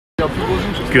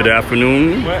Good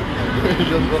afternoon.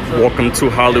 Welcome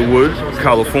to Hollywood,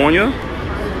 California,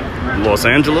 Los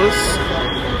Angeles.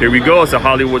 Here we go. It's a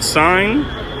Hollywood sign.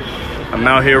 I'm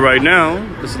out here right now.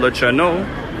 Just to let y'all know.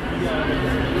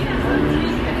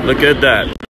 Look at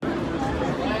that.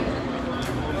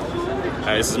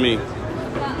 Alright, this is me.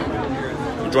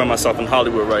 Enjoying myself in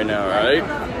Hollywood right now, alright?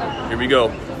 Here we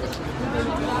go.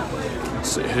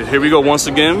 So here we go once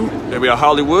again. Here we are,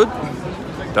 Hollywood.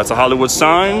 That's a Hollywood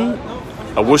sign.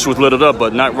 I wish it was lit up,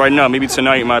 but not right now. Maybe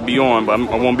tonight it might be on, but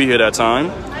I won't be here that time.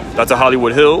 That's a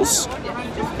Hollywood Hills. Just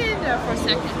stand there for a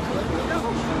second.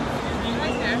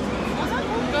 Right there.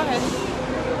 Go ahead.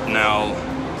 Now,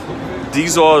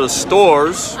 these are the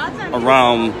stores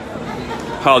around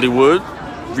Hollywood,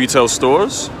 retail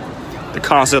stores. The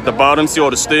concept at the bottom, see all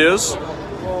the stairs?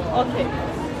 Okay.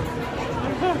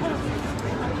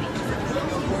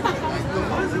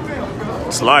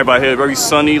 It's live out here, very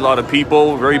sunny, a lot of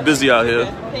people, very busy out here.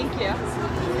 Thank you.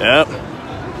 Yep.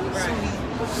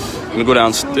 Let me go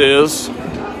downstairs.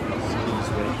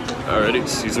 Alrighty,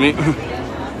 excuse me.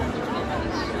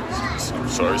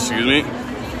 Sorry, excuse me.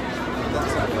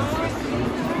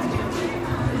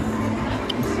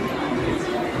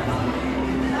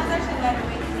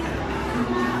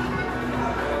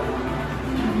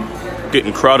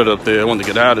 Getting crowded up there. I wanted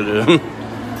to get out of there.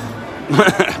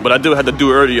 But I do have to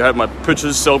do it earlier. I have my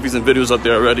pictures, selfies, and videos up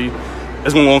there already.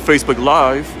 It's going to go on Facebook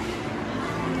Live.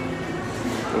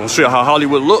 I'm going to show you how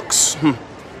Hollywood looks.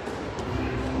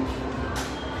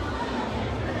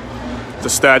 The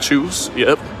statues,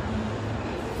 yep.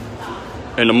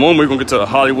 In a moment, we're going to get to the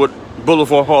Hollywood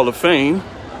Boulevard Hall of Fame.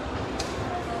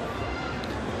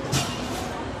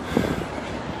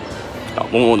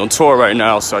 I'm on tour right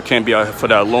now, so I can't be out here for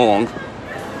that long.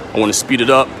 I want to speed it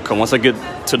up, because once I get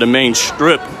to the main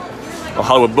strip of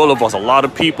Hollywood Boulevard, there's a lot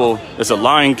of people. There's a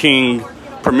Lion King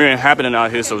premiere happening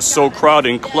out here, so it's so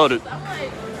crowded and cluttered.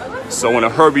 So I want to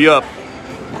hurry up.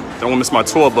 Don't want to miss my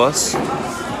tour bus.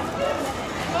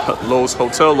 Lowe's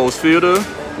Hotel, Lowe's Theater.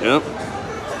 Yep.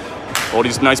 All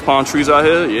these nice palm trees out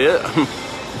here. Yeah.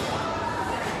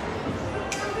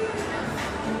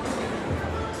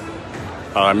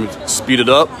 Speed it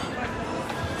up.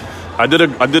 I did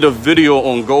a video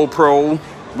on GoPro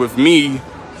with me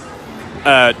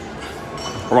at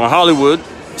around Hollywood.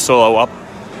 So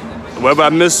wherever I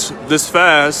miss this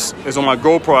fast is on my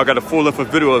GoPro. I got a full length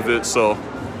video of it. So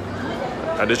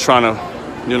I just trying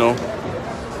to, you know,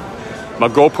 my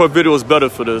GoPro video is better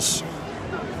for this.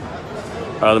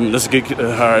 Let's get. All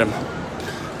right,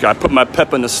 gotta put my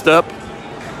pep in the step.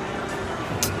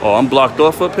 Oh, I'm blocked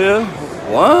off up here.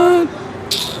 What?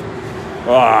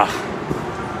 Ah.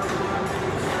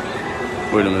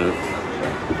 Wait a minute.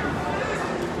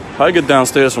 How do I get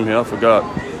downstairs from here? I forgot.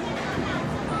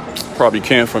 Probably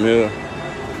can't from here.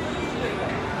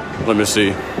 Let me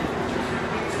see.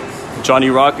 Johnny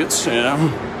Rockets, yeah.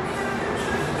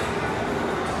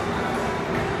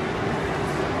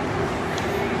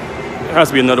 There has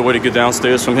to be another way to get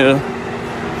downstairs from here.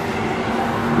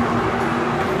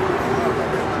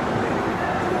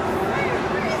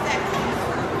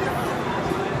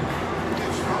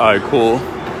 All right, cool.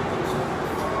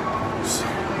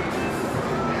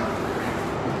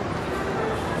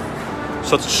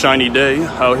 Such a shiny day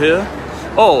out here.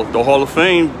 Oh, the Hall of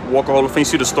Fame, Walk of Hall of Fame.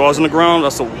 See the stars in the ground?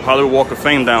 That's the Hollywood Walk of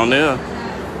Fame down there.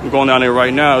 I'm going down there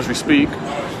right now as we speak.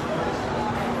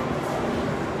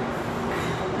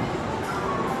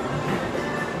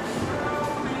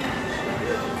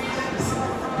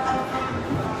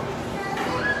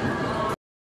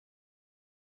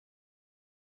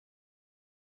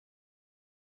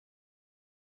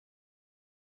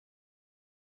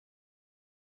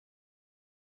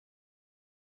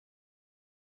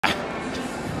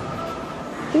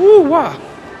 Ooh, wow.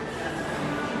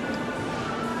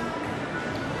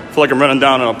 I feel like I'm running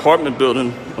down an apartment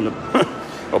building on the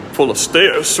full of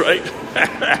stairs, right?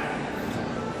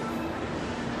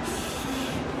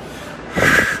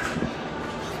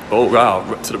 Oh, wow.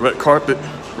 To the red carpet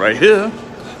right here.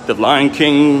 The Lion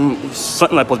King,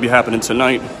 something like supposed to be happening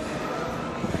tonight.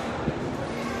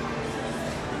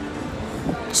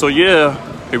 So, yeah,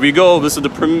 here we go. This is the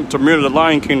premiere of the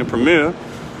Lion King, the premiere.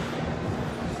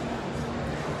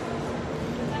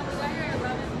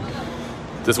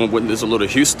 This one witnessed a little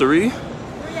history.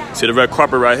 See the red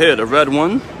carpet right here, the red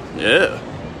one? Yeah.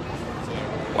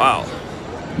 Wow.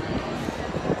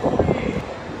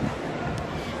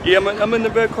 Yeah, I'm in the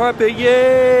red carpet,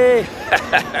 yay!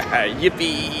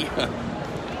 Yippee!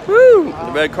 Woo!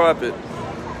 The red carpet.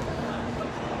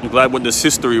 I'm glad I witnessed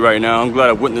history right now. I'm glad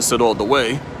I witnessed it all the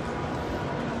way.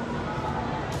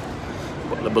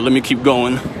 But let me keep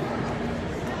going.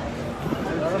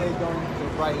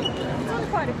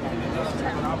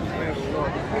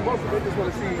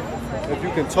 If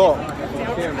you can talk.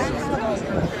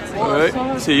 All right.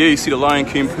 So yeah, you see the Lion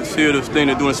King theater thing.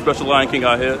 They're doing special Lion King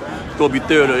out here. Dolby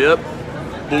Theater. Yep.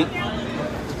 Boom.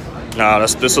 Nah,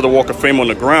 this is the Walk of Fame on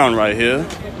the ground right here.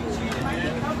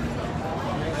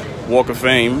 Walk of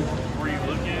Fame.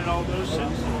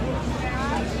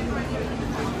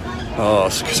 Oh,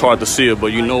 it's hard to see it,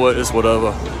 but you know what? It's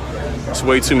whatever. It's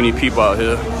way too many people out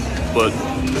here, but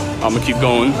I'm gonna keep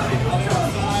going.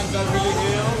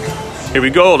 Here we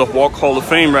go, the Walk Hall of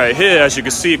Fame right here. As you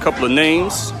can see, a couple of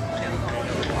names.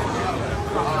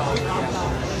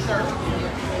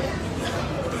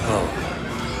 Oh,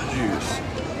 jeez.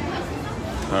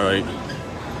 All right,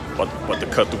 about to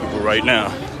cut the people right now.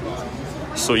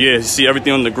 So yeah, you see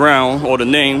everything on the ground, all the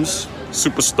names,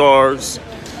 superstars,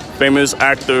 famous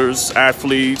actors,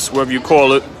 athletes, whatever you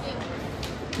call it.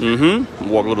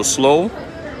 Walk a little slow.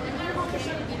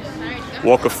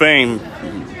 Walk of Fame.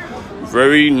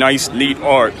 Very nice, neat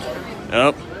art.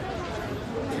 Yep.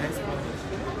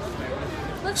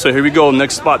 So here we go.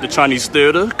 Next spot, the Chinese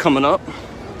Theater coming up.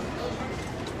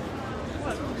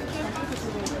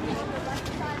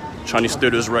 Chinese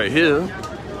Theater is right here.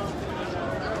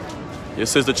 It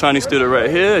says the Chinese Theater right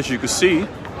here, as you can see.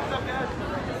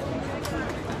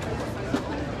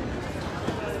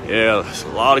 Yeah, there's a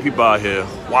lot of people out here.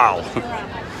 Wow.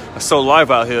 It's so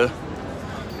live out here.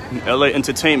 LA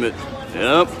Entertainment.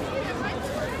 Yep.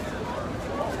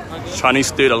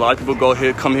 Chinese Theater. A lot of people go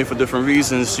here, come here for different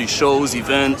reasons. See shows,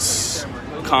 events,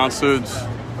 concerts,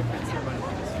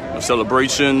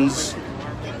 celebrations,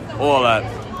 all that.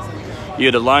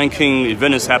 Yeah, the Lion King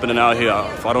event is happening out here.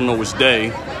 I don't know which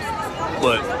day,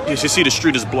 but you should see the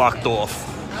street is blocked off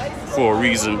for a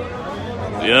reason.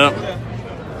 Yep.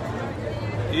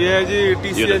 Yeah,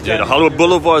 the Hollywood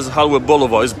Boulevard is Hollywood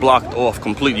Boulevard. It's blocked off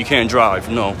completely. You can't drive,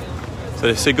 no. So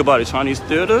they say goodbye to Chinese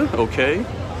Theater. Okay.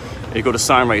 There you go, the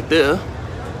sign right there.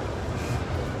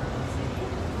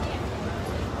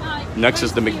 Next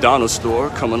is the McDonald's store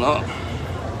coming up.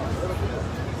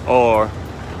 Or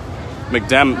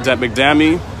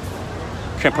McDammy.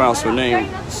 Can't pronounce her name.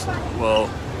 Well,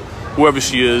 whoever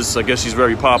she is, I guess she's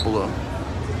very popular.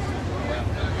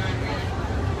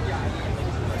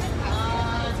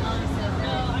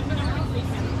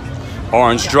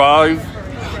 Orange Drive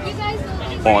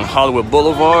on Hollywood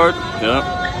Boulevard. Yep.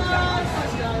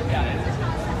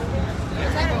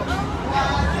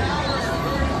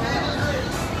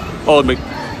 Oh,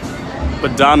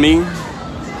 Badami.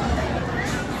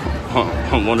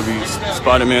 Wannabe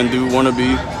Spider-Man dude,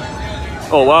 wannabe.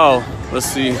 Oh, wow. Let's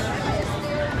see.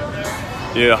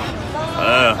 Yeah.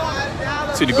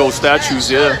 See the gold statues,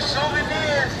 yeah.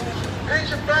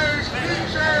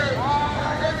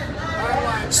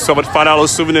 So about $5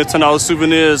 souvenir, $10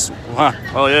 souvenirs. Huh.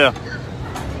 Oh yeah.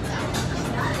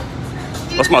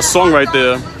 That's my song right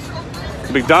there.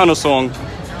 McDonald's song.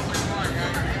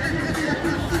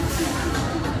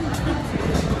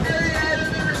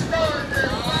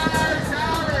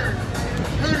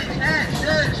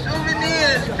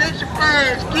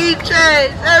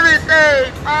 Keychains,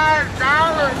 everything,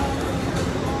 $5.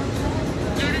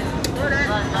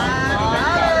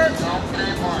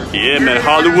 Yeah, man,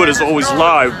 Hollywood is always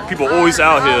live. People always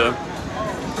out here.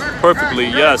 Perfectly,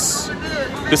 yes.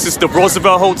 This is the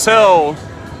Roosevelt Hotel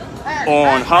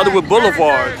on Hollywood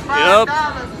Boulevard. Yep.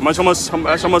 How much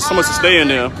to stay in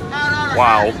there?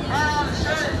 Wow.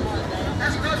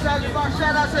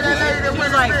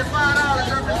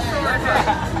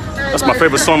 That's my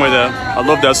favorite song right there. I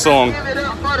love that song.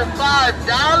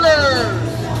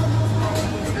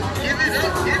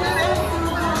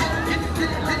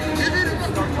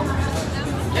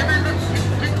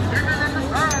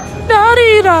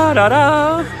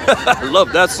 Da-dee-da-da-da. I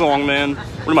love that song, man.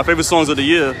 One of my favorite songs of the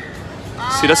year.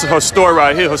 See, that's her store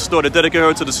right here. Her store. They dedicated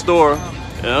her to the store.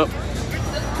 Yep.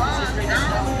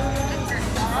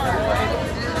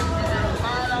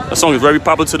 That song is very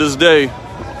popular to this day.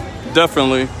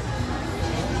 Definitely.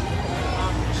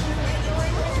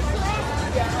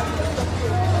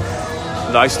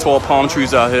 Nice tall palm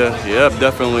trees out here. Yep,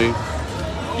 definitely.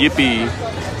 Yippee.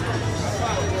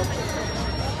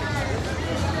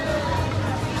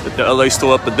 The LA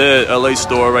store up there, LA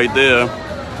store right there.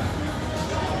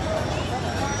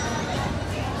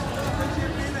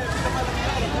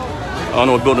 I don't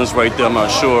know what building's right there, I'm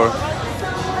not sure.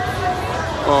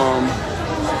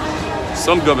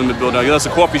 Some government building. Yeah, that's a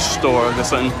coffee store. That's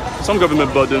something. Some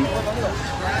government building.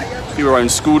 People riding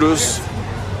scooters.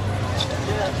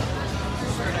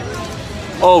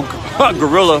 Oh,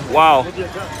 gorilla! Wow.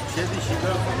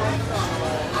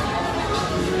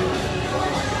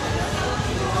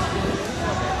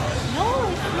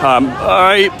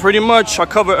 Alright, pretty much I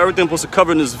cover everything I'm supposed to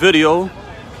cover in this video.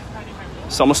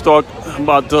 So I'm gonna start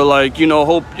about to, like, you know,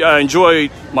 hope y'all enjoyed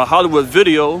my Hollywood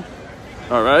video.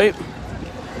 Alright.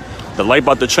 The light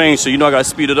about to change, so you know I gotta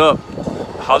speed it up.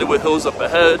 Hollywood Hills up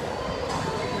ahead.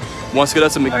 Once again,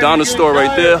 that's a McDonald's store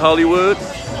right there, Hollywood.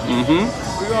 We're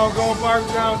gonna go park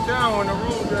downtown when the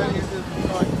road's ready. Just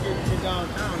start getting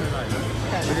downtown tonight.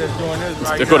 We're just doing this right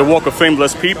now. They go to Walk of Fame,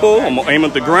 bless people. I'm gonna aim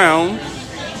at the ground.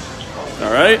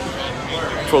 Alright.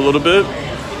 For a little bit.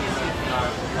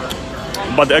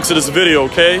 I'm about to exit this video,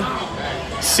 okay?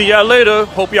 See y'all later.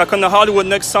 Hope y'all come to Hollywood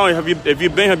next time. If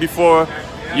you've been here before,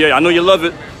 yeah, I know you love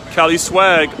it. Cali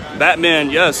swag,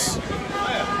 Batman, yes.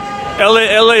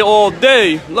 LA all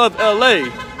day. Love LA.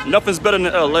 Nothing's better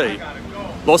than LA.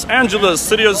 Los Angeles,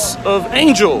 city of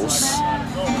angels.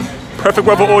 Perfect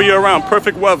weather all year round.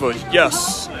 Perfect weather,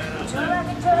 yes.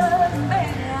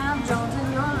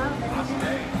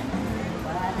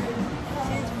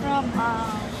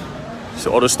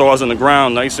 So all the stars on the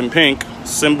ground, nice and pink.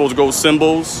 Symbols go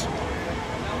symbols.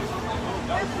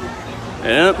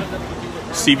 Yep.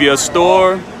 CVS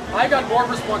store. I got more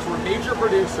response from a major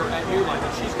producer at New Line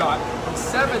that she's got from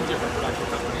 7 different production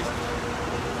companies.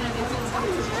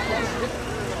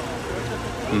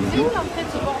 C'est où l'entrée de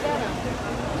ce bordel?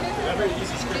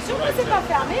 C'est sûr que c'est pas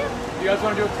fermé? You guys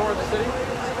want to do a tour of the city?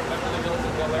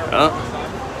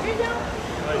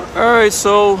 Alright,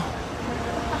 so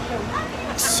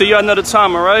see y'all another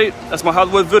time, alright? That's my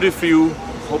Hollywood video for you.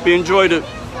 Hope you enjoyed it.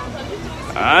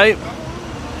 Alright.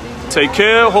 Take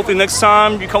care. Hopefully next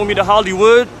time you come with me to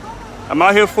Hollywood. I'm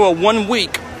out here for 1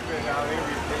 week.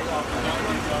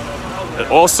 And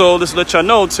also, just to let y'all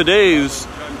know, today is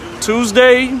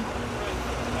Tuesday,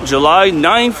 July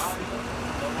 9th,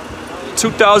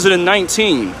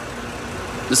 2019.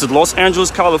 This is Los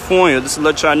Angeles, California. Just to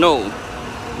let y'all know,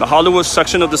 the Hollywood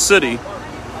section of the city.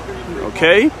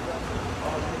 Okay?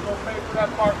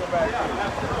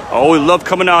 I always love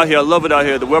coming out here. I love it out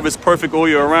here. The weather is perfect all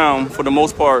year round for the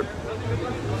most part.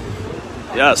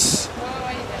 Yes.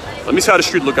 Let me see how the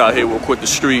street look out here real quick. The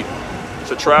street. Is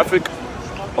the traffic?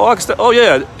 Oh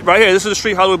yeah, right here. This is the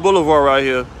street, Hollywood Boulevard right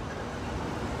here.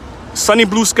 Sunny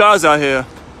blue skies out here.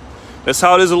 That's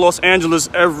how it is in Los Angeles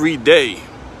every day.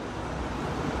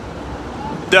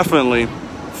 Definitely.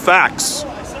 Facts.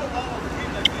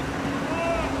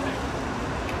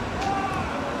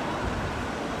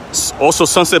 Also,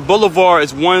 Sunset Boulevard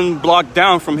is 1 block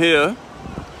down from here.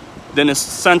 Then it's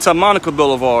Santa Monica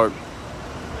Boulevard.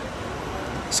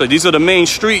 So these are the main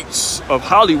streets of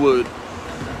Hollywood.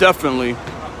 Definitely.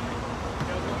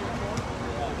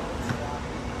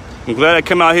 I'm glad I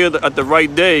came out here at the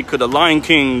right day, because the Lion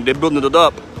King, they're building it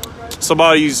up.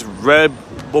 Somebody's red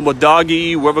Boulevard,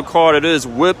 whatever car it is,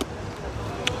 whip,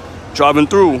 driving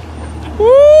through.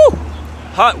 Woo!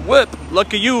 Hot whip.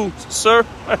 Lucky you, sir.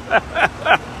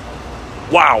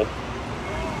 Wow.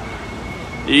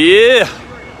 Yeah.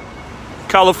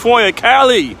 California,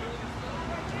 Cali.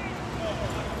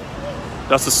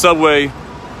 That's the Subway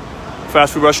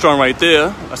fast food restaurant right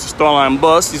there. That's the Starline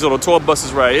bus. These are the tour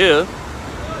buses right here.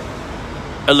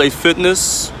 LA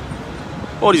Fitness.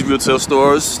 All these retail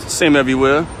stores. Same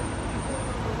everywhere.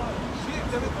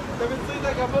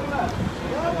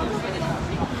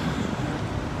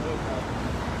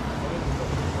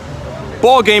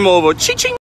 Ball game over. Ching-ching.